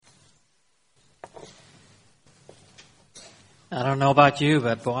I don't know about you,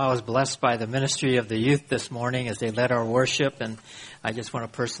 but boy, I was blessed by the ministry of the youth this morning as they led our worship, and I just want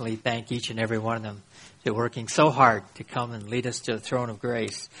to personally thank each and every one of them. They're working so hard to come and lead us to the throne of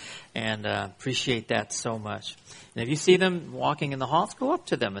grace, and appreciate that so much. And if you see them walking in the halls, go up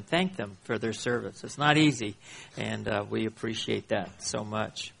to them and thank them for their service. It's not easy, and we appreciate that so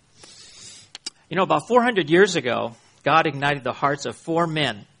much. You know, about 400 years ago, God ignited the hearts of 4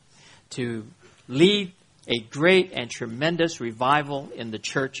 men to lead a great and tremendous revival in the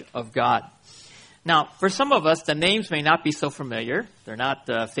church of God. Now, for some of us, the names may not be so familiar. They're not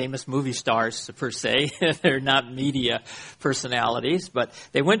famous movie stars, per se. They're not media personalities. But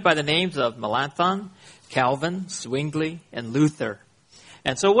they went by the names of Melanchthon, Calvin, Zwingli, and Luther.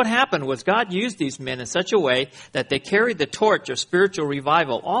 And so what happened was God used these men in such a way that they carried the torch of spiritual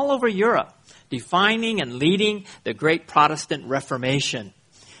revival all over Europe, defining and leading the great Protestant Reformation.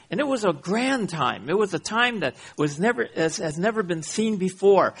 And it was a grand time. It was a time that was has never been seen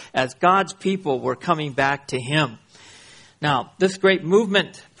before as God's people were coming back to Him. Now, this great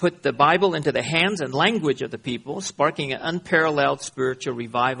movement put the Bible into the hands and language of the people, sparking an unparalleled spiritual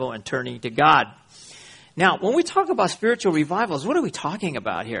revival and turning to God. Now, when we talk about spiritual revivals, what are we talking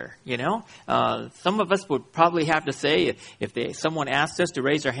about here? You know, some of us would probably have to say, if someone asked us to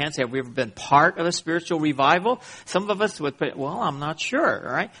raise our hands, have we ever been part of a spiritual revival? Some of us would put, well, I'm not sure.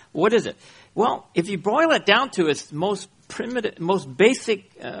 All right, what is it? Well, if you boil it down to its most primitive, most basic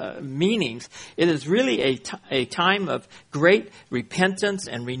meanings, it is really a time of great repentance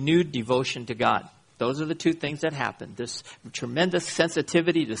and renewed devotion to God. Those are the two things that happen. This tremendous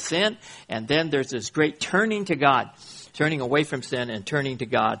sensitivity to sin, and then there's this great turning to God, turning away from sin and turning to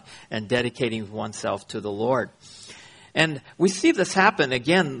God and dedicating oneself to the Lord. And we see this happen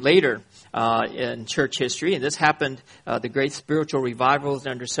again later in church history, and this happened, the great spiritual revivals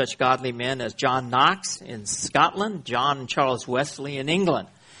under such godly men as John Knox in Scotland, John and Charles Wesley in England.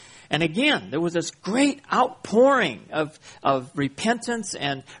 And again, there was this great outpouring of repentance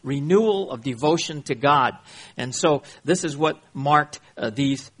and renewal of devotion to God. And so this is what marked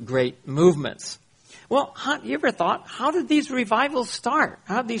these great movements. Well, you ever thought, how did these revivals start?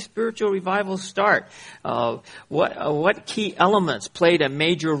 How did these spiritual revivals start? What key elements played a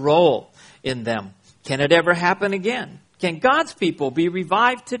major role in them? Can it ever happen again? Can God's people be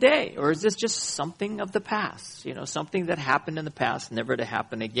revived today? Or is this just something of the past? You know, something that happened in the past, never to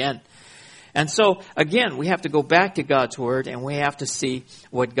happen again. And so, again, we have to go back to God's Word, and we have to see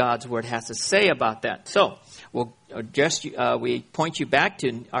what God's Word has to say about that. So, we point you back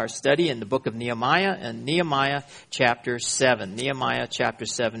to our study in the book of Nehemiah, and Nehemiah chapter 7. Nehemiah chapter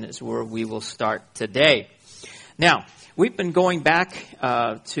 7 is where we will start today. Now, we've been going back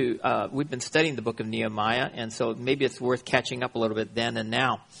we've been studying the book of Nehemiah, and so maybe it's worth catching up a little bit then and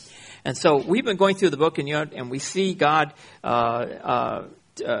now. And so we've been going through the book, and we see God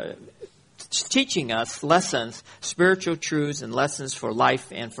teaching us lessons, spiritual truths, and lessons for life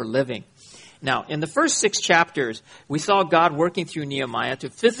and for living. Now, in the first 6 chapters, we saw God working through Nehemiah to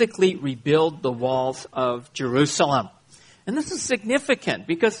physically rebuild the walls of Jerusalem. And this is significant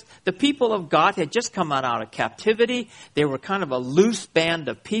because the people of God had just come out of captivity. They were kind of a loose band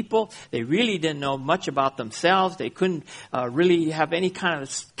of people. They really didn't know much about themselves. They couldn't really have any kind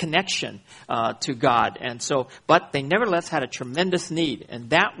of connection to God. And so, but they nevertheless had a tremendous need,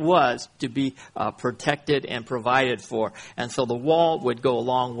 and that was to be protected and provided for. And so the wall would go a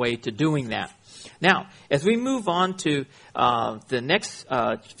long way to doing that. Now, as we move on to the next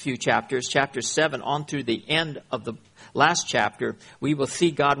few chapters, chapter 7 on through the end of the last chapter, we will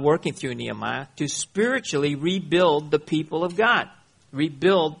see God working through Nehemiah to spiritually rebuild the people of God.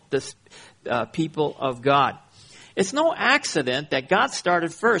 Rebuild the people of God. It's no accident that God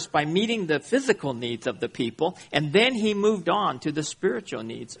started first by meeting the physical needs of the people, and then He moved on to the spiritual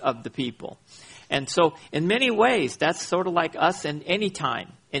needs of the people. And so, in many ways, that's sort of like us in any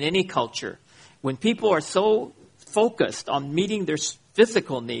time, in any culture. When people are so focused on meeting their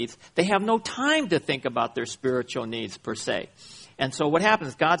physical needs, they have no time to think about their spiritual needs per se. And so what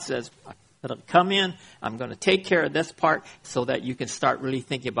happens, God says, come in, I'm going to take care of this part so that you can start really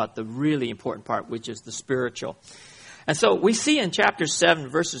thinking about the really important part, which is the spiritual. And so we see in chapter 7,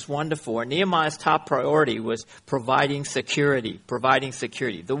 verses 1 to 4, Nehemiah's top priority was providing security.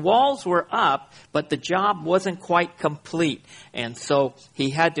 The walls were up, but the job wasn't quite complete. And so he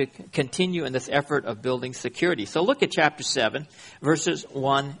had to continue in this effort of building security. So look at chapter 7, verses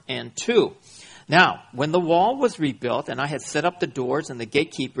 1 and 2. Now, when the wall was rebuilt, and I had set up the doors, and the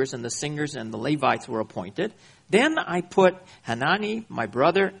gatekeepers, and the singers, and the Levites were appointed, then I put Hanani, my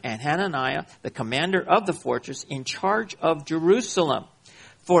brother, and Hananiah, the commander of the fortress, in charge of Jerusalem.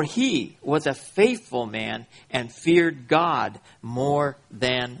 For he was a faithful man and feared God more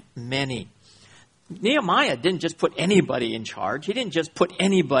than many. Nehemiah didn't just put anybody in charge. He didn't just put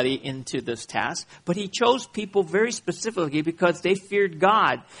anybody into this task, but he chose people very specifically because they feared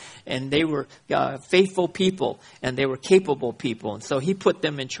God and they were faithful people and they were capable people. And so he put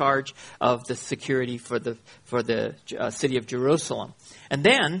them in charge of the security for the city of Jerusalem. And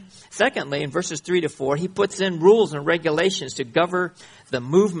then, secondly, in verses 3 to 4, he puts in rules and regulations to govern the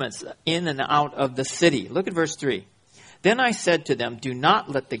movements in and out of the city. Look at verse 3. Then I said to them, do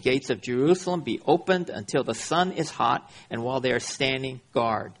not let the gates of Jerusalem be opened until the sun is hot and while they are standing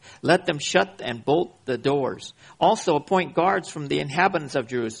guard. Let them shut and bolt the doors. Also appoint guards from the inhabitants of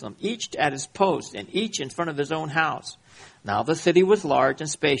Jerusalem, each at his post and each in front of his own house. Now the city was large and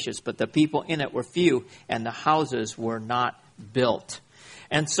spacious, but the people in it were few and the houses were not built.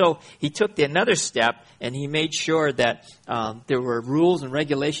 And so he took another step and he made sure that there were rules and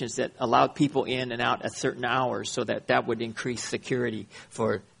regulations that allowed people in and out at certain hours so that would increase security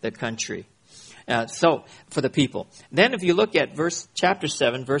for the country. So for the people. Then if you look at chapter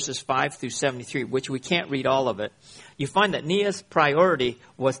 7, verses 5 through 73, which we can't read all of it, you find that Nehemiah's priority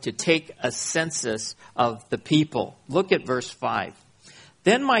was to take a census of the people. Look at verse 5.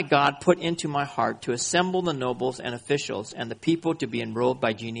 Then my God put into my heart to assemble the nobles and officials and the people to be enrolled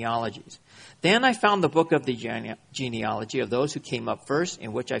by genealogies. Then I found the book of the genealogy of those who came up first,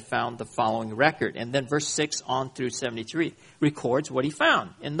 in which I found the following record. And then verse 6 on through 73 records what he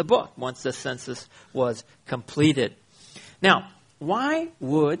found in the book once the census was completed. Now, why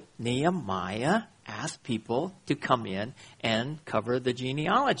would Nehemiah ask people to come in and cover the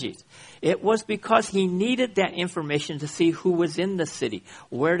genealogies? It was because he needed that information to see who was in the city,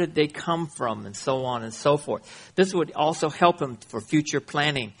 where did they come from, and so on and so forth. This would also help him for future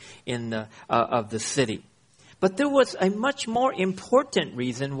planning of the city. But there was a much more important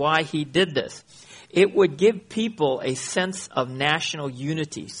reason why he did this. It would give people a sense of national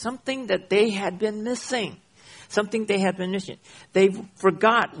unity, something that they had been missing. Something they had been missing. They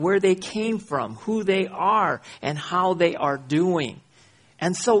forgot where they came from, who they are, and how they are doing.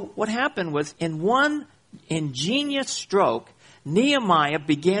 And so what happened was, in one ingenious stroke, Nehemiah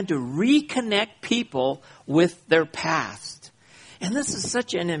began to reconnect people with their past. And this is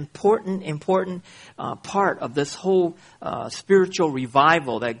such an important part of this whole spiritual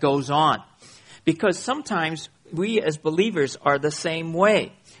revival that goes on. Because sometimes we as believers are the same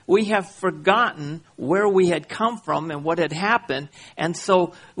way. We have forgotten where we had come from and what had happened. And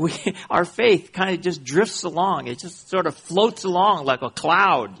so our faith kind of just drifts along. It just sort of floats along like a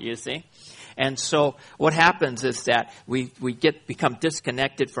cloud, you see. And so what happens is that we become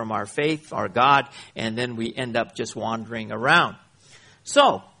disconnected from our faith, our God, and then we end up just wandering around.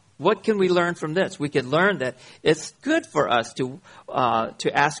 So what can we learn from this? We can learn that it's good for us to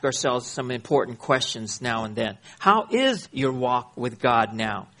ask ourselves some important questions now and then. How is your walk with God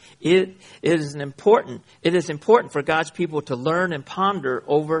now? It is important for God's people to learn and ponder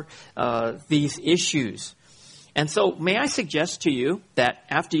over these issues. And so may I suggest to you that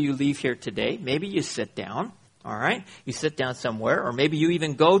after you leave here today, maybe you sit down. All right? You sit down somewhere, or maybe you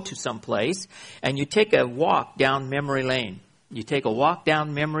even go to some place and you take a walk down memory lane. You take a walk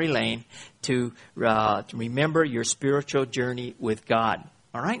down memory lane to remember your spiritual journey with God.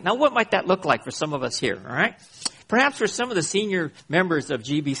 All right? Now, what might that look like for some of us here? All right? Perhaps for some of the senior members of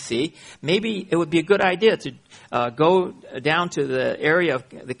GBC, maybe it would be a good idea to go down to the area of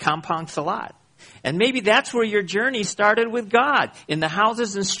the Kampong Salat. And maybe that's where your journey started with God, in the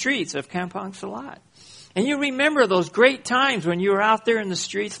houses and streets of Kampong Salat. And you remember those great times when you were out there in the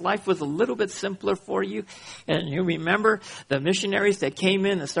streets. Life was a little bit simpler for you. And you remember the missionaries that came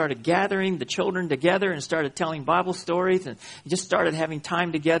in and started gathering the children together and started telling Bible stories and just started having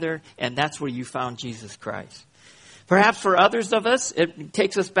time together. And that's where you found Jesus Christ. Perhaps for others of us, it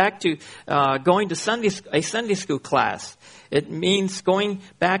takes us back to going to a Sunday school class. It means going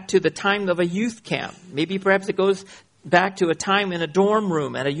back to the time of a youth camp. Maybe perhaps it goes back to a time in a dorm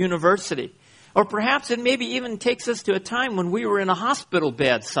room at a university. Or perhaps it maybe even takes us to a time when we were in a hospital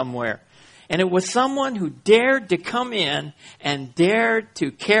bed somewhere. And it was someone who dared to come in and dared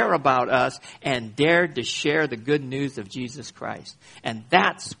to care about us and dared to share the good news of Jesus Christ. And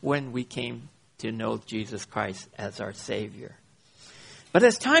that's when we came to know Jesus Christ as our Savior. But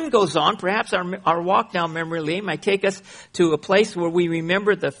as time goes on, perhaps our walk down memory lane might take us to a place where we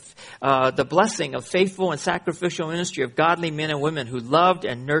remember the blessing of faithful and sacrificial ministry of godly men and women who loved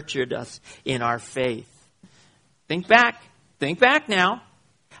and nurtured us in our faith. Think back now.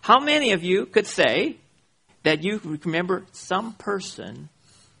 How many of you could say that you remember some person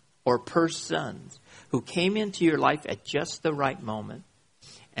or persons who came into your life at just the right moment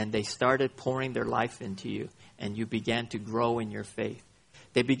and they started pouring their life into you, and you began to grow in your faith.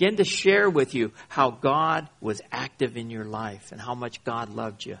 They began to share with you how God was active in your life and how much God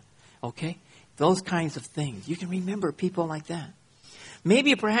loved you. Okay? Those kinds of things. You can remember people like that.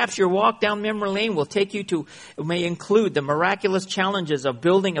 Maybe perhaps your walk down memory lane will take you to, may include the miraculous challenges of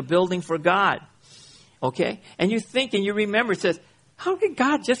building a building for God. Okay? And you think and you remember, it says, how could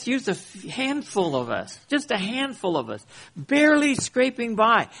God just use a handful of us? Just a handful of us. Barely scraping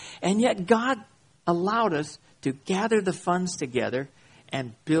by. And yet God allowed us to gather the funds together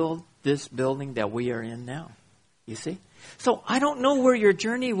and build this building that we are in now. You see? So I don't know where your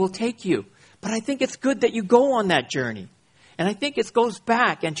journey will take you, but I think it's good that you go on that journey. And I think it goes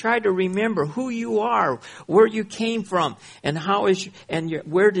back and try to remember who you are, where you came from, and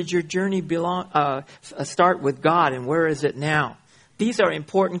where did your journey start with God, and where is it now? These are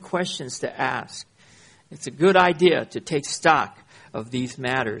important questions to ask. It's a good idea to take stock of these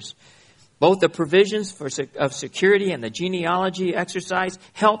matters. Both the provisions of security and the genealogy exercise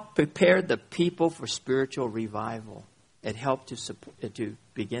help prepare the people for spiritual revival. It helped to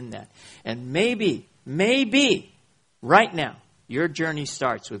begin that. And maybe, right now, your journey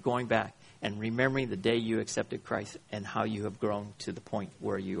starts with going back and remembering the day you accepted Christ and how you have grown to the point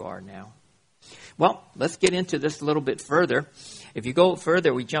where you are now. Well, let's get into this a little bit further. If you go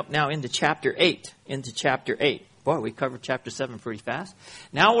further, we jump now into chapter 8. Boy, we covered chapter 7 pretty fast.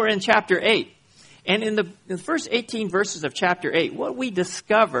 Now we're in chapter 8. And in the first 18 verses of chapter 8, what we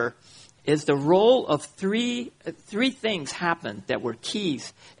discover is the role of three things happened that were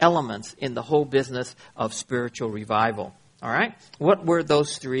keys, elements in the whole business of spiritual revival. All right? What were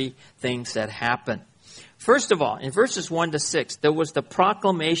those three things that happened? First of all, in verses 1 to 6, there was the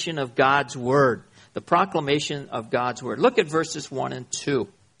proclamation of God's word. The proclamation of God's word. Look at verses 1 and 2.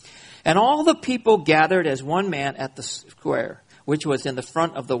 And all the people gathered as one man at the square, which was in the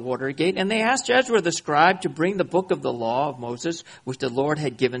front of the water gate. And they asked Ezra the scribe to bring the book of the law of Moses, which the Lord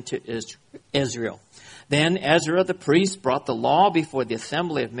had given to Israel. Then Ezra the priest brought the law before the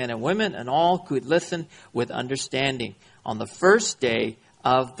assembly of men and women, and all could listen with understanding on the first day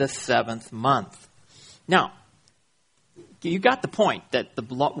of the 7th month. Now, you got the point that the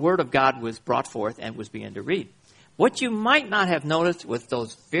word of God was brought forth and was begun to read. What you might not have noticed was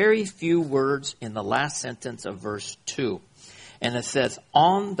those very few words in the last sentence of verse 2. And it says,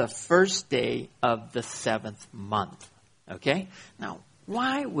 on the first day of the 7th month. Okay? Now,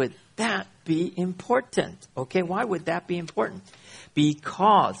 why would that be important? Okay, why would that be important?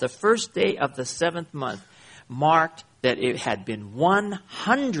 Because the first day of the 7th month marked that it had been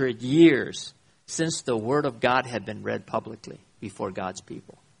 100 years since the Word of God had been read publicly before God's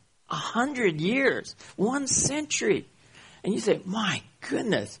people. 100 years. 1 century. And you say, my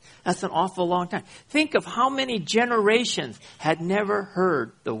goodness, that's an awful long time. Think of how many generations had never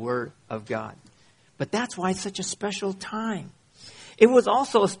heard the Word of God. But that's why it's such a special time. It was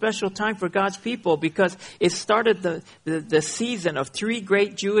also a special time for God's people because it started the season of 3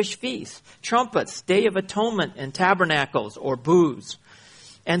 great Jewish feasts. Trumpets, Day of Atonement, and Tabernacles, or Booths.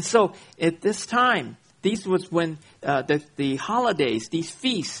 And so at this time, these was when the holidays, these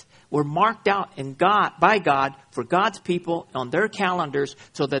feasts, were marked out by God for God's people on their calendars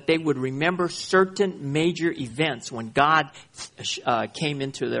so that they would remember certain major events when God came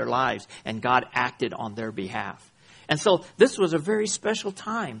into their lives and God acted on their behalf. And so this was a very special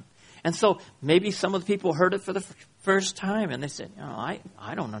time. And so maybe some of the people heard it for the first time and they said, I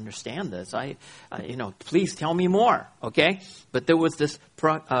don't understand this. Please tell me more. Okay? But there was this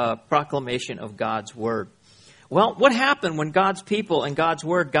proclamation of God's word. Well, what happened when God's people and God's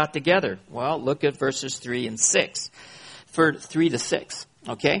word got together? Well, look at verses 3 and 6. For 3 to 6.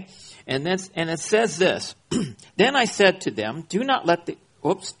 Okay? And it says this. Then I said to them, do not let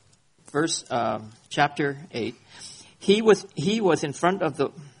chapter 8. He was in front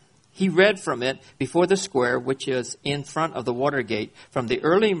of he read from it before the square, which is in front of the water gate, from the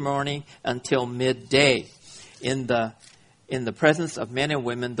early morning until midday, in the presence of men and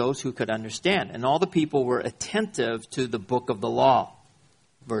women, those who could understand. And all the people were attentive to the book of the law.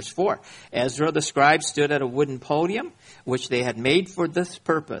 Verse 4, Ezra the scribe stood at a wooden podium, which they had made for this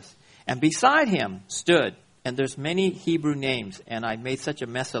purpose. And beside him stood, and there's many Hebrew names, and I made such a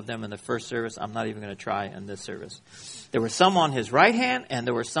mess of them in the first service, I'm not even going to try in this service. There were some on his right hand, and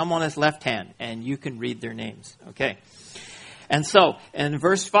there were some on his left hand, and you can read their names. Okay. And so, in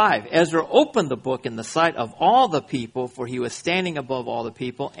verse 5, Ezra opened the book in the sight of all the people, for he was standing above all the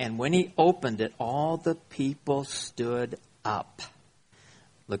people, and when he opened it, all the people stood up.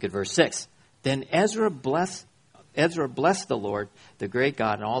 Look at verse 6. Then Ezra blessed Ezra blessed the Lord, the great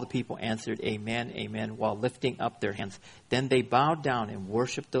God, and all the people answered, Amen, Amen, while lifting up their hands. Then they bowed down and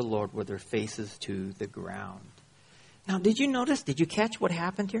worshiped the Lord with their faces to the ground. Now, did you notice? Did you catch what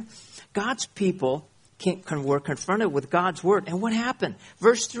happened here? God's people were confronted with God's word. And what happened?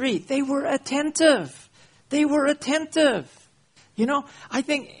 Verse 3, they were attentive. They were attentive. You know, I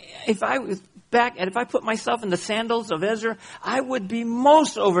think if I was back and if I put myself in the sandals of Ezra, I would be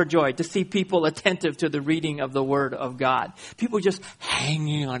most overjoyed to see people attentive to the reading of the word of God. People just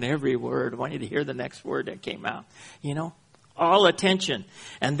hanging on every word, wanting to hear the next word that came out. You know, all attention.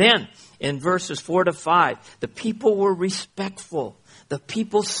 And then in verses 4 to 5, the people were respectful. The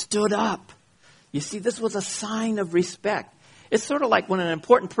people stood up. You see, this was a sign of respect. It's sort of like when an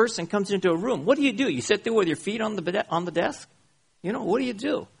important person comes into a room. What do? You sit there with your feet on the desk? You know, what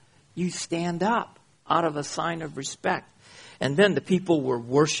do? You stand up out of a sign of respect. And then the people were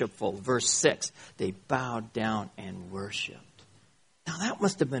worshipful. Verse 6, they bowed down and worshiped. Now that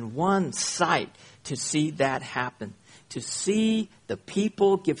must have been one sight to see that happen. To see the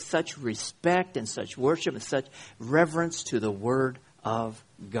people give such respect and such worship and such reverence to the word of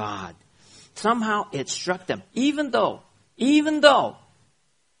God. Somehow it struck them, even though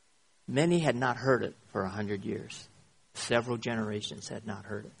many had not heard it for 100 years. Several generations had not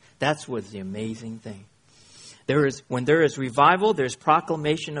heard it. That was the amazing thing. When there is revival, there's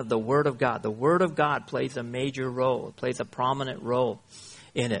proclamation of the Word of God. The Word of God plays a major role. It plays a prominent role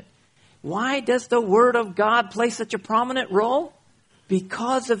in it. Why does the Word of God play such a prominent role?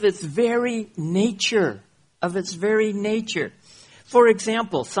 Because of its very nature. For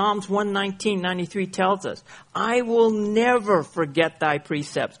example, Psalms 119:93 tells us, I will never forget thy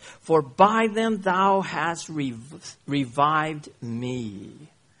precepts, for by them thou hast revived me.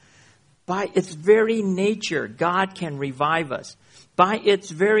 By its very nature, God can revive us. By its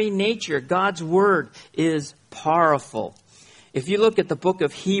very nature, God's word is powerful. If you look at the book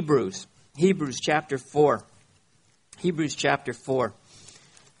of Hebrews chapter 4,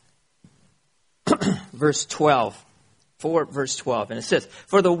 verse 12. 4 verse 12. And it says,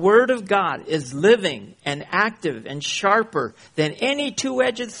 for the word of God is living and active and sharper than any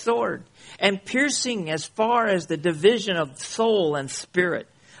two-edged sword, and piercing as far as the division of soul and spirit,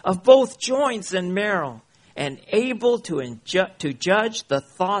 of both joints and marrow, and able to judge the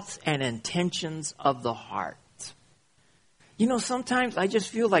thoughts and intentions of the heart. You know, sometimes I just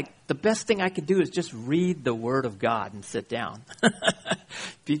feel like the best thing I could do is just read the Word of God and sit down.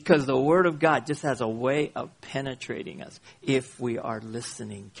 Because the Word of God just has a way of penetrating us if we are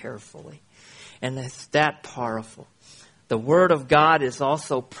listening carefully. And it's that powerful. The Word of God is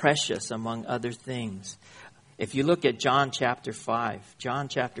also precious among other things. If you look at John chapter 5,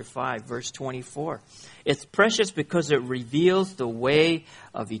 verse 24, it's precious because it reveals the way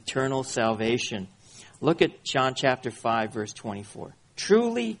of eternal salvation. Look at John chapter 5, verse 24.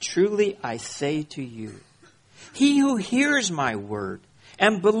 Truly, truly, I say to you, he who hears my word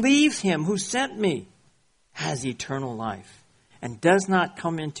and believes him who sent me has eternal life and does not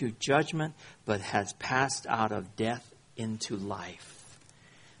come into judgment, but has passed out of death into life.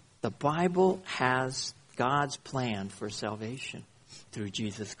 The Bible has God's plan for salvation through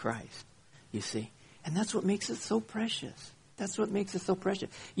Jesus Christ, you see. And that's what makes it so precious. That's what makes it so precious.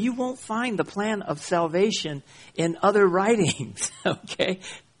 You won't find the plan of salvation in other writings, okay?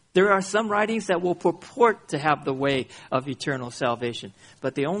 There are some writings that will purport to have the way of eternal salvation.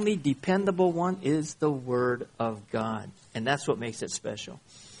 But the only dependable one is the Word of God. And that's what makes it special.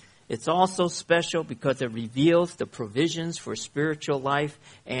 It's also special because it reveals the provisions for spiritual life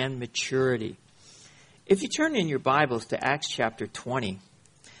and maturity. If you turn in your Bibles to Acts chapter 20,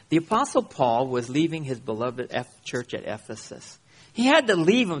 the Apostle Paul was leaving his beloved church at Ephesus. He had to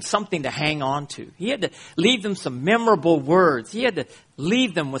leave them something to hang on to. He had to leave them some memorable words. He had to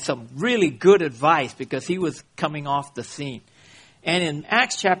leave them with some really good advice because he was coming off the scene. And in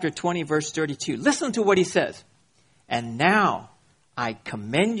Acts chapter 20, verse 32, listen to what he says. And now I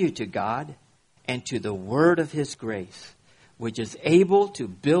commend you to God and to the word of his grace, which is able to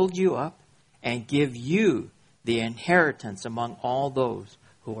build you up and give you the inheritance among all those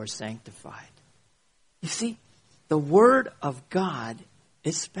who are sanctified. You see, the Word of God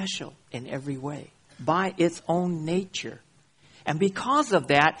is special in every way by its own nature. And because of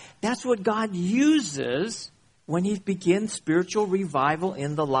that, that's what God uses when he begins spiritual revival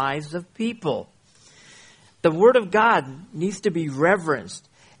in the lives of people. The Word of God needs to be reverenced,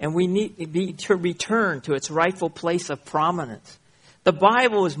 and we need to return to its rightful place of prominence. The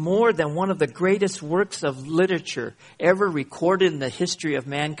Bible is more than one of the greatest works of literature ever recorded in the history of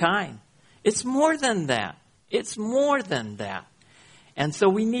mankind. It's more than that. It's more than that. And so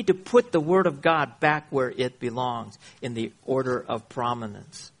we need to put the Word of God back where it belongs, in the order of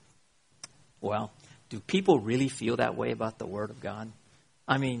prominence. Well, do people really feel that way about the Word of God?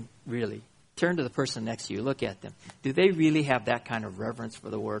 I mean, really. Turn to the person next to you. Look at them. Do they really have that kind of reverence for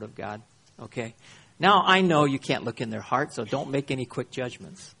the Word of God? Okay. Now, I know you can't look in their heart, so don't make any quick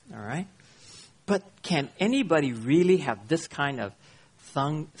judgments. All right? But can anybody really have this kind of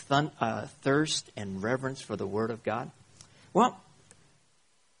thirst and reverence for the Word of God? Well,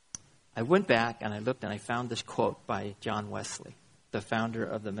 I went back and I looked and I found this quote by John Wesley, the founder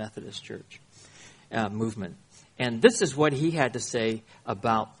of the Methodist Church movement. And this is what he had to say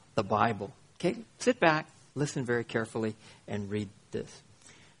about the Bible. Okay, sit back, listen very carefully, and read this.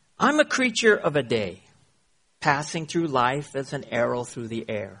 I'm a creature of a day, passing through life as an arrow through the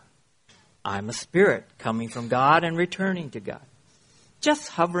air. I'm a spirit coming from God and returning to God, just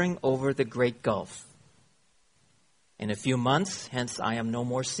hovering over the great gulf. In a few months, hence I am no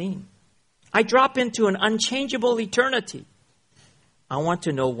more seen. I drop into an unchangeable eternity. I want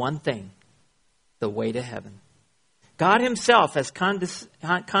to know one thing, the way to heaven. God himself has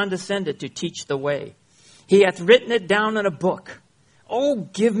condescended to teach the way. He hath written it down in a book. Oh,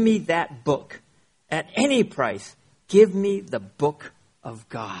 give me that book. At any price, give me the book of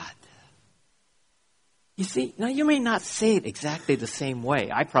God. You see, now you may not say it exactly the same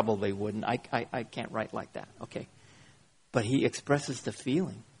way. I probably wouldn't. I can't write like that. Okay. But he expresses the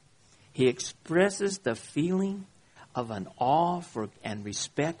feeling. He expresses the feeling of an awe for and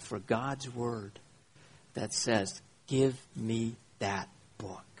respect for God's Word that says, give me that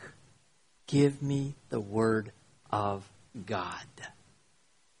book. Give me the Word of God.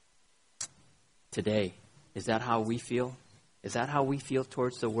 Today, is that how we feel? Is that how we feel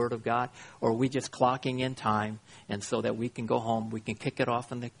towards the Word of God? Or are we just clocking in time, and so that we can go home, we can tick it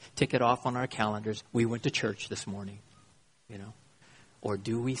off on our calendars, we went to church this morning, you know? Or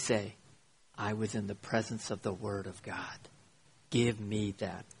do we say, I was in the presence of the Word of God. Give me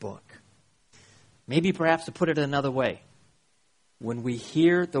that book. Maybe perhaps to put it another way, when we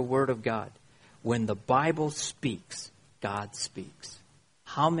hear the Word of God, when the Bible speaks, God speaks.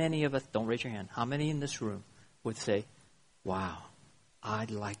 How many of us, don't raise your hand, how many in this room would say, wow,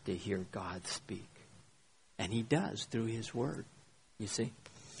 I'd like to hear God speak? And he does through his Word, you see.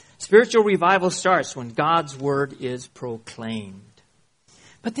 Spiritual revival starts when God's Word is proclaimed.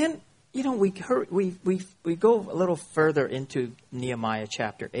 But then, you know, we go a little further into Nehemiah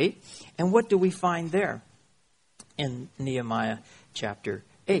chapter 8. And what do we find there in Nehemiah chapter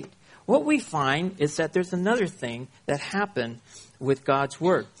 8? What we find is that there's another thing that happened with God's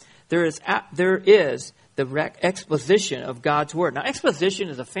Word. There is the exposition of God's Word. Now, exposition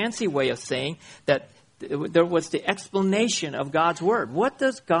is a fancy way of saying that there was the explanation of God's Word. What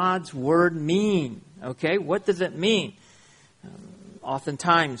does God's Word mean? Okay, what does it mean?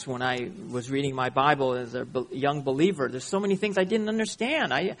 Oftentimes when I was reading my Bible as a young believer, there's so many things I didn't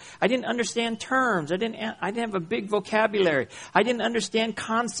understand. I didn't understand terms. I didn't have a big vocabulary. I didn't understand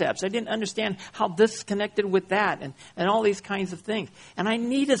concepts. I didn't understand how this connected with that and all these kinds of things. And I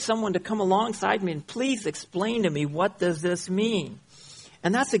needed someone to come alongside me and please explain to me, what does this mean?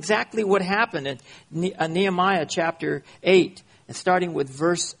 And that's exactly what happened in Nehemiah chapter 8, and starting with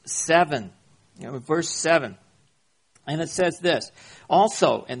verse 7. Verse 7. And it says this,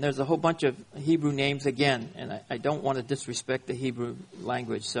 also, and there's a whole bunch of Hebrew names again, and I don't want to disrespect the Hebrew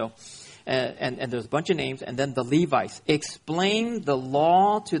language, so, and there's a bunch of names, and then the Levites explained the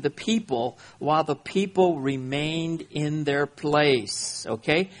law to the people while the people remained in their place,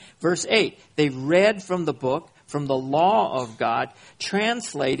 okay? Verse 8, they read from the book, from the law of God,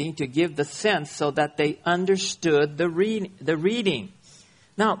 translating to give the sense so that they understood the reading.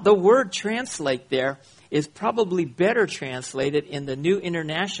 Now, the word translate there is probably better translated in the New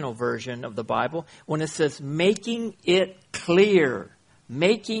International Version of the Bible when it says making it clear.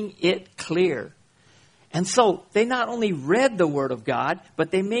 Making it clear. And so they not only read the Word of God,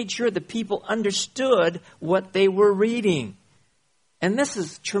 but they made sure the people understood what they were reading. And this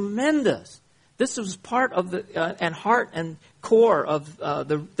is tremendous. This was part of the and heart and core of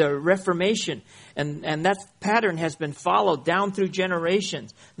the Reformation. And that pattern has been followed down through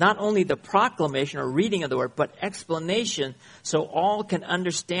generations. Not only the proclamation or reading of the Word, but explanation so all can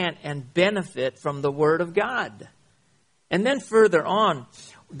understand and benefit from the Word of God. And then further on,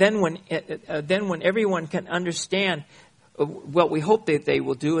 then when everyone can understand, what we hope that they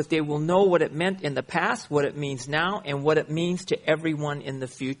will do is they will know what it meant in the past, what it means now, and what it means to everyone in the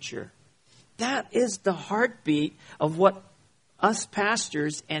future. That is the heartbeat of what us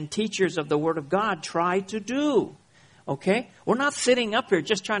pastors and teachers of the Word of God try to do. Okay? We're not sitting up here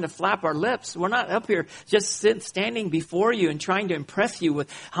just trying to flap our lips. We're not up here just standing before you and trying to impress you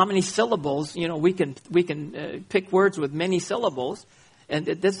with how many syllables. You know, we can pick words with many syllables, and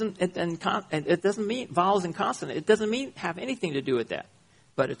it doesn't mean vowels and consonants. It doesn't mean have anything to do with that.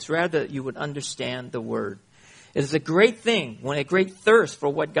 But it's rather that you would understand the word. It is a great thing when a great thirst for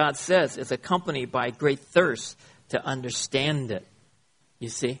what God says is accompanied by a great thirst to understand it. You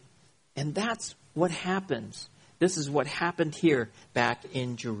see? And that's what happens. This is what happened here back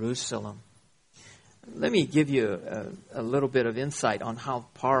in Jerusalem. Let me give you a little bit of insight on how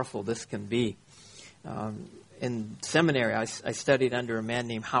powerful this can be. In seminary, I studied under a man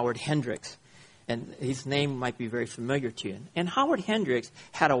named Howard Hendricks. And his name might be very familiar to you. And Howard Hendricks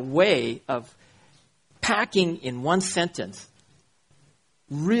had a way of packing in one sentence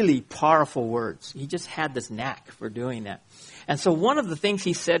really powerful words. He just had this knack for doing that. And so one of the things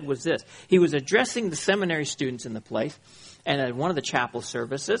he said was this. He was addressing the seminary students in the place and at one of the chapel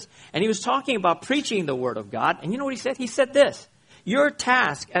services. And he was talking about preaching the Word of God. And you know what he said? He said this. Your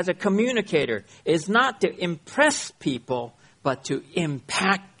task as a communicator is not to impress people, but to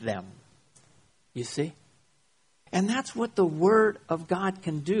impact them. You see? And that's what the Word of God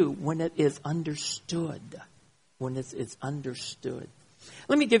can do when it is understood. When it's understood.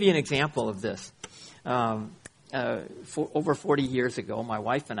 Let me give you an example of this. Over 40 years ago, my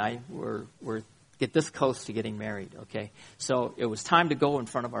wife and I were get this close to getting married, okay? So it was time to go in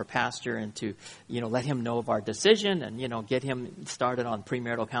front of our pastor and to, let him know of our decision and, get him started on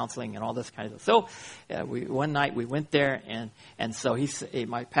premarital counseling and all this kind of stuff. So one night we went there and so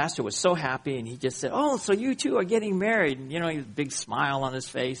my pastor was so happy and he just said, oh, so you two are getting married. And, he had a big smile on his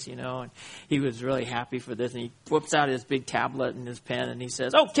face, and he was really happy for this. And he whips out his big tablet and his pen and he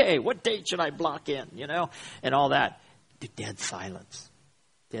says, okay, what date should I block in, and all that. Dead silence.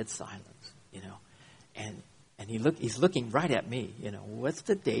 And he's looking right at me, what's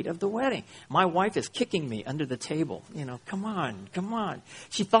the date of the wedding? My wife is kicking me under the table, come on.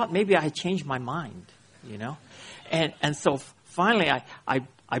 She thought maybe I had changed my mind, And so finally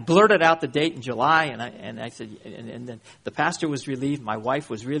I blurted out the date in July and I said, and then the pastor was relieved, my wife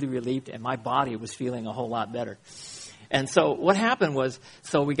was really relieved, and my body was feeling a whole lot better. And so what happened was,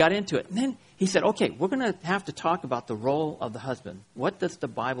 so we got into it. And then he said, okay, we're going to have to talk about the role of the husband. What does the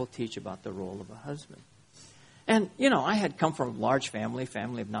Bible teach about the role of a husband? And, I had come from a large family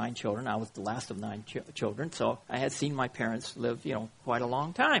of 9 children. I was the last of 9 children. So I had seen my parents live, quite a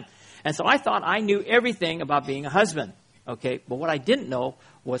long time. And so I thought I knew everything about being a husband. Okay. But what I didn't know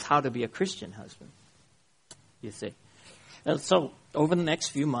was how to be a Christian husband. You see. And so over the next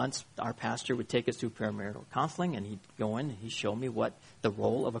few months, our pastor would take us through premarital counseling, and he'd go in and he'd show me what the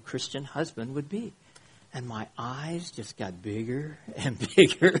role of a Christian husband would be. And my eyes just got bigger and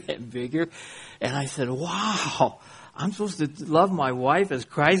bigger and bigger. And I said, wow, I'm supposed to love my wife as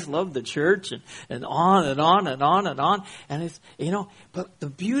Christ loved the church, and on and on and on and on. And it's, but the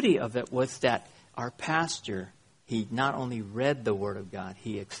beauty of it was that our pastor, he not only read the Word of God,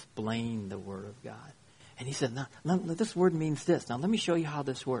 he explained the Word of God. And he said, now, this word means this. Now, let me show you how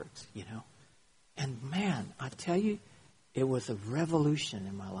this works, And man, I tell you, it was a revolution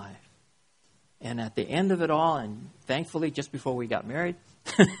in my life. And at the end of it all, and thankfully, just before we got married,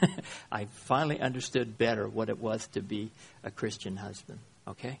 I finally understood better what it was to be a Christian husband,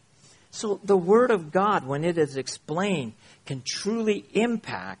 okay? So the Word of God, when it is explained, can truly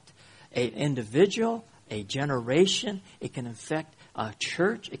impact an individual, a generation. It can affect a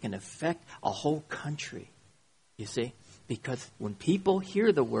church. It can affect a whole country, you see? Because when people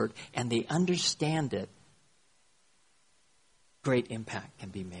hear the Word and they understand it, great impact can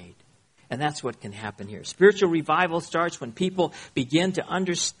be made. And that's what can happen here. Spiritual revival starts when people begin to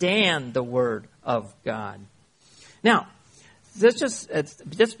understand the Word of God. Now, there's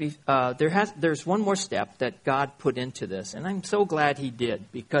one more step that God put into this, and I'm so glad He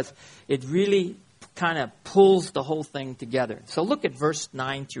did, because it really kind of pulls the whole thing together. So look at verse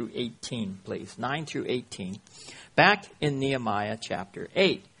 9 through 18, please. 9 through 18. Back in Nehemiah chapter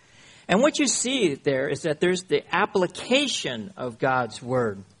 8. And what you see there is that there's the application of God's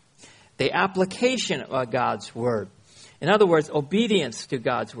Word. The application of God's Word. In other words, obedience to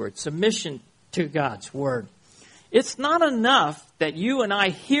God's Word. Submission to God's Word. It's not enough that you and I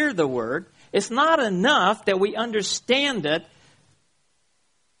hear the Word. It's not enough that we understand it.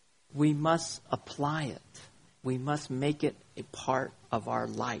 We must apply it. We must make it a part of our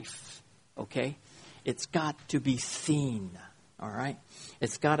life. Okay? It's got to be seen. All right?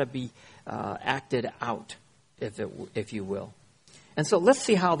 It's got to be acted out, if you will. And so let's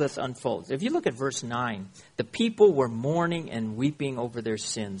see how this unfolds. If you look at verse 9, the people were mourning and weeping over their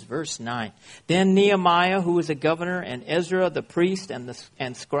sins. Verse 9. Then Nehemiah, who was a governor, and Ezra, the priest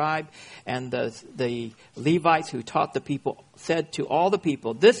and scribe, and the Levites who taught the people, said to all the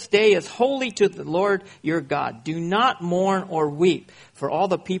people, "This day is holy to the Lord your God. Do not mourn or weep." For all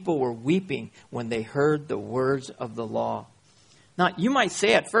the people were weeping when they heard the words of the law. Now, you might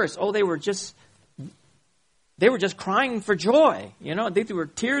say at first, they were just crying for joy. They were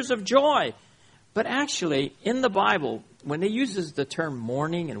tears of joy. But actually, in the Bible, when it uses the term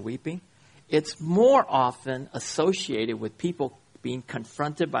mourning and weeping, it's more often associated with people being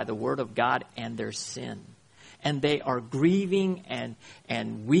confronted by the Word of God and their sin. And they are grieving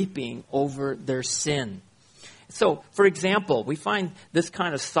and weeping over their sin. So, for example, we find this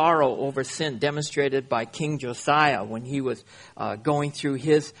kind of sorrow over sin demonstrated by King Josiah when he was going through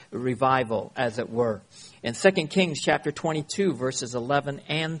his revival, as it were. In 2 Kings chapter 22, verses 11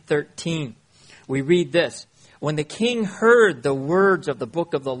 and 13, we read this. When the king heard the words of the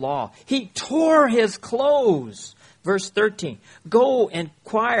book of the law, he tore his clothes. Verse 13, "Go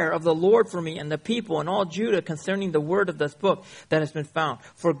inquire of the Lord for me and the people and all Judah concerning the word of this book that has been found.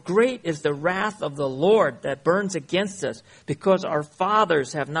 For great is the wrath of the Lord that burns against us, because our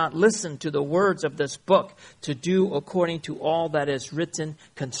fathers have not listened to the words of this book to do according to all that is written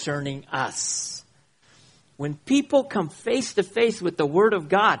concerning us." When people come face to face with the Word of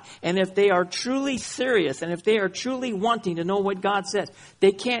God, and if they are truly serious, and if they are truly wanting to know what God says,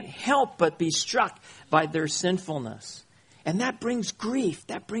 they can't help but be struck by their sinfulness. And that brings grief,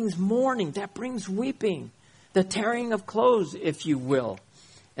 that brings mourning, that brings weeping, the tearing of clothes, if you will.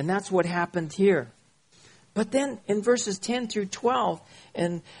 And that's what happened here. But then in verses 10 through 12,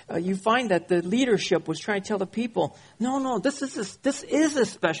 and you find that the leadership was trying to tell the people, no, this is a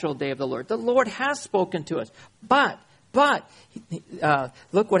special day of the Lord. The Lord has spoken to us. But,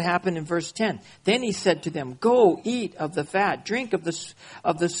 look what happened in verse 10. Then he said to them, "Go eat of the fat, drink of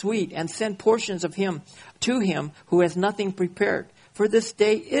the sweet, and send portions of him to him who has nothing prepared. For this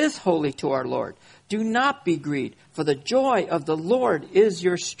day is holy to our Lord. Do not be grieved, for the joy of the Lord is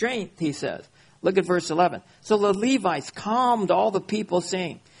your strength," he says. Look at verse 11. "So the Levites calmed all the people,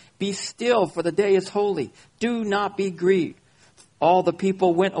 saying, 'Be still, for the day is holy. Do not be grieved.' All the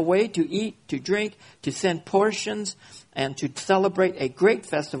people went away to eat, to drink, to send portions, and to celebrate a great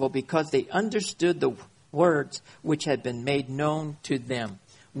festival, because they understood the words which had been made known to them."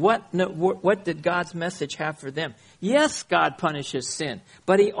 What did God's message have for them? Yes, God punishes sin,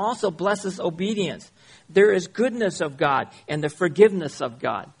 but he also blesses obedience. There is goodness of God and the forgiveness of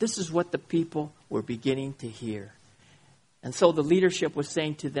God. This is what the people were beginning to hear. And so the leadership was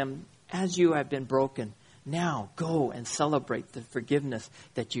saying to them, as you have been broken, now go and celebrate the forgiveness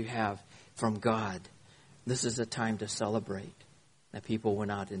that you have from God. This is a time to celebrate. The people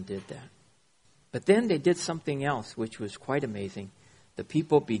went out and did that. But then they did something else, which was quite amazing. The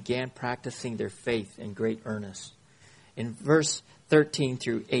people began practicing their faith in great earnest. In verse 13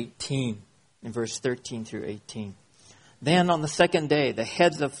 through 18, "Then on the second day, the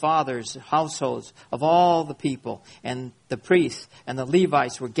heads of fathers' households of all the people and the priests and the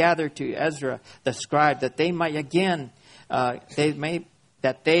Levites were gathered to Ezra the scribe, that they might gain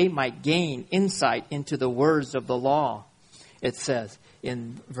insight into the words of the law," it says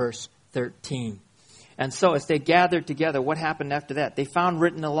in verse 13. And so as they gathered together, what happened after that? They found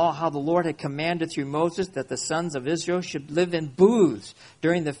written in the law how the Lord had commanded through Moses that the sons of Israel should live in booths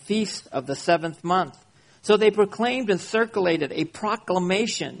during the feast of the 7th month. So they proclaimed and circulated a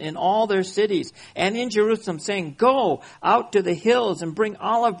proclamation in all their cities and in Jerusalem, saying, "Go out to the hills and bring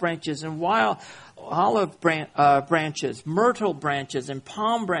olive branches and wild olive branches, myrtle branches and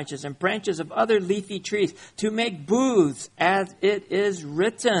palm branches and branches of other leafy trees to make booths, as it is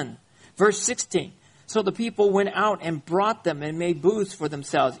written." Verse 16. "So the people went out and brought them and made booths for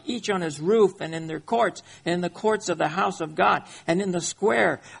themselves, each on his roof and in their courts, and in the courts of the house of God, and in the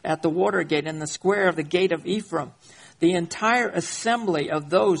square at the water gate, and the square of the gate of Ephraim. The entire assembly of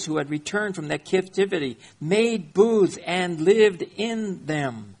those who had returned from that captivity made booths and lived in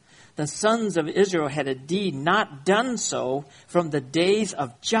them. The sons of Israel had indeed not done so from the days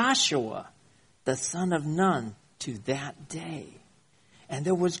of Joshua, the son of Nun, to that day. And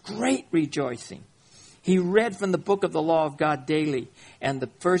there was great rejoicing. He read from the book of the law of God daily, and the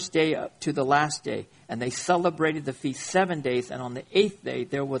first day up to the last day. And they celebrated the feast 7 days, and on the 8th day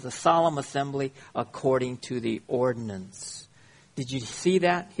there was a solemn assembly according to the ordinance." Did you see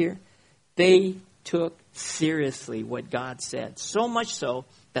that here? They took seriously what God said. So much so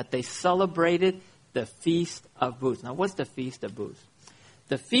that they celebrated the Feast of Booths. Now, what's the Feast of Booths?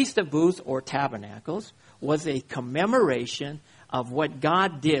 The Feast of Booths, or Tabernacles, was a commemoration of what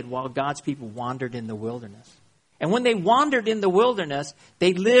God did while God's people wandered in the wilderness. And when they wandered in the wilderness,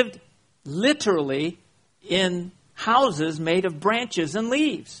 they lived literally in houses made of branches and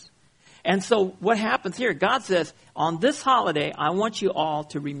leaves. And so what happens here, God says, on this holiday, I want you all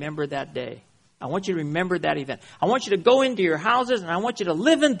to remember that day. I want you to remember that event. I want you to go into your houses and I want you to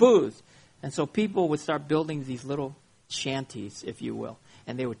live in booths. And so people would start building these little shanties, if you will.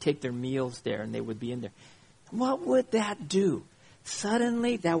 And they would take their meals there and they would be in there. What would that do?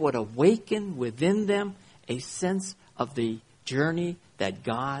 Suddenly that would awaken within them a sense of the journey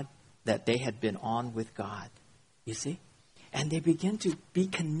that they had been on with God. You see? And they begin to be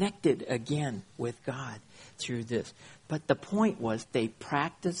connected again with God through this. But the point was they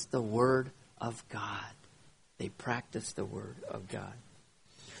practiced the Word of God. They practiced the Word of God.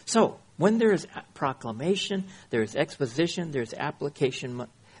 So, when there is proclamation, there is exposition, there is application.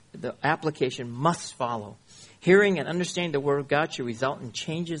 The application must follow. Hearing and understanding the Word of God should result in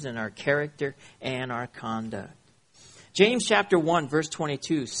changes in our character and our conduct. James chapter 1, verse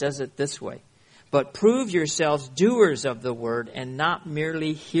 22 says it this way. But prove yourselves doers of the Word and not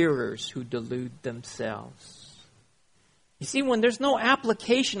merely hearers who delude themselves. You see, when there's no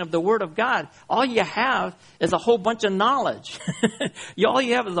application of the Word of God, all you have is a whole bunch of knowledge. All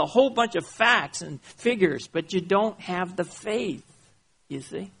you have is a whole bunch of facts and figures, but you don't have the faith, you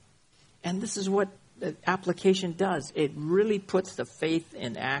see. And this is what the application does. It really puts the faith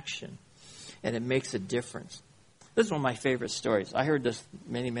in action, and it makes a difference. This is one of my favorite stories. I heard this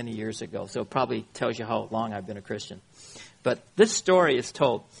many, many years ago, so it probably tells you how long I've been a Christian. But this story is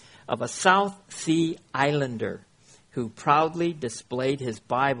told of a South Sea Islander who proudly displayed his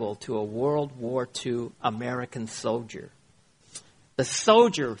Bible to a World War II American soldier. The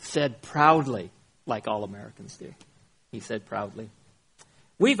soldier said proudly, like all Americans do, he said proudly,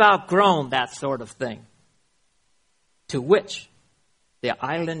 "We've outgrown that sort of thing." To which the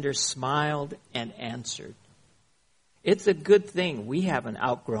Islander smiled and answered, "It's a good thing we haven't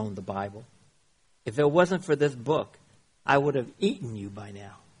outgrown the Bible. If it wasn't for this book, I would have eaten you by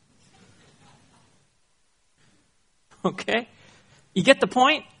now." Okay? You get the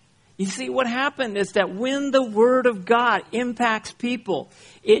point? You see, what happened is that when the Word of God impacts people,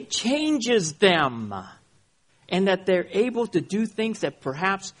 it changes them. And that they're able to do things that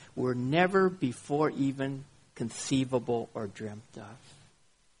perhaps were never before even conceivable or dreamt of.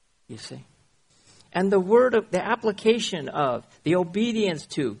 You see? And the application of, the obedience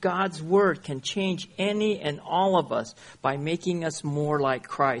to God's Word can change any and all of us by making us more like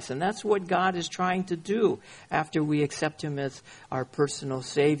Christ. And that's what God is trying to do after we accept Him as our personal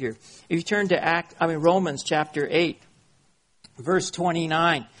Savior. If you turn to Romans chapter 8, verse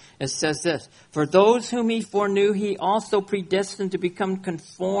 29, it says this, "For those whom He foreknew, He also predestined to become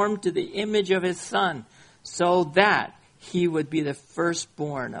conformed to the image of His Son, so that He would be the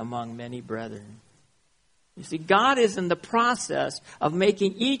firstborn among many brethren." You see, God is in the process of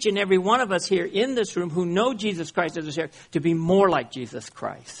making each and every one of us here in this room who know Jesus Christ as a Savior to be more like Jesus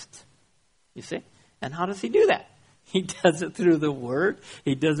Christ. You see? And how does He do that? He does it through the Word.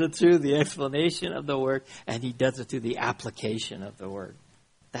 He does it through the explanation of the Word. And He does it through the application of the Word.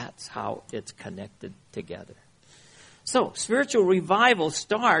 That's how it's connected together. So, spiritual revival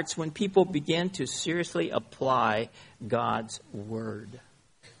starts when people begin to seriously apply God's Word.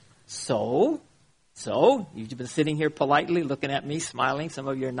 So, you've been sitting here politely looking at me, smiling. Some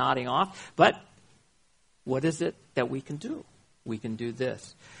of you are nodding off. But what is it that we can do? We can do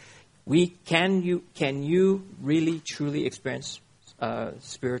this. Can you really, truly experience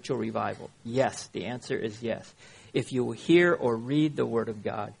spiritual revival? Yes, the answer is yes. If you will hear or read the Word of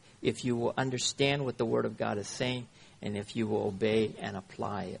God, if you will understand what the Word of God is saying, and if you will obey and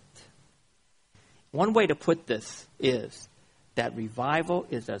apply it. One way to put this is that revival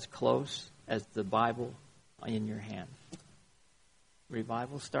is as close as the Bible in your hand.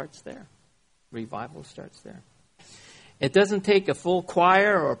 Revival starts there. Revival starts there. It doesn't take a full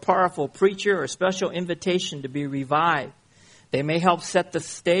choir or a powerful preacher or a special invitation to be revived. They may help set the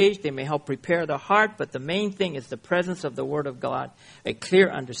stage, they may help prepare the heart, but the main thing is the presence of the Word of God, a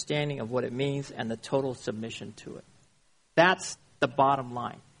clear understanding of what it means, and the total submission to it. That's the bottom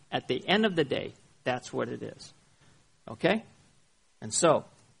line. At the end of the day, that's what it is. Okay? And so,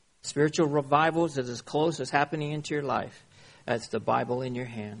 spiritual revivals is as close as happening into your life as the Bible in your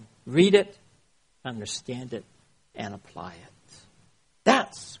hand. Read it, understand it, and apply it.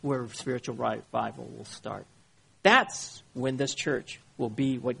 That's where spiritual revival will start. That's when this church will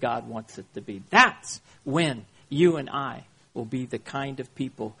be what God wants it to be. That's when you and I will be the kind of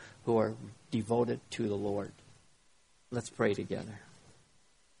people who are devoted to the Lord. Let's pray together.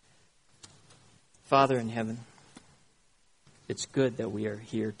 Father in heaven, It's good that we are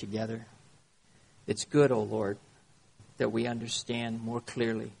here together. It's good, O Lord, that we understand more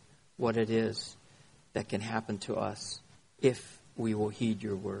clearly what it is that can happen to us if we will heed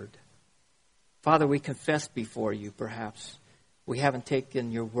your word. Father, we confess before you, perhaps, we haven't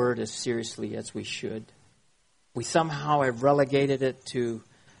taken your word as seriously as we should. We somehow have relegated it to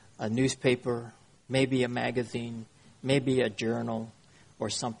a newspaper, maybe a magazine, maybe a journal, or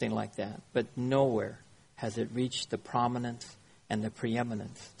something like that. But nowhere has it reached the prominence and the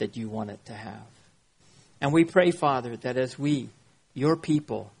preeminence that you want it to have. And we pray, Father, that as we, your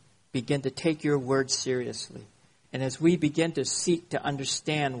people, begin to take your word seriously, and as we begin to seek to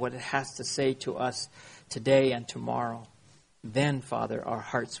understand what it has to say to us today and tomorrow, then, Father, our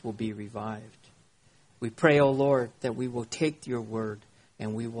hearts will be revived. We pray, O Lord, that we will take your word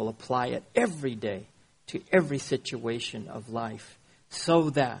and we will apply it every day to every situation of life so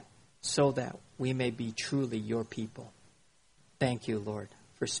that we may be truly your people. Thank you, Lord,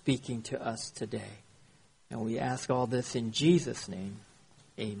 for speaking to us today. And we ask all this in Jesus' name.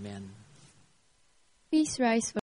 Amen. Please rise.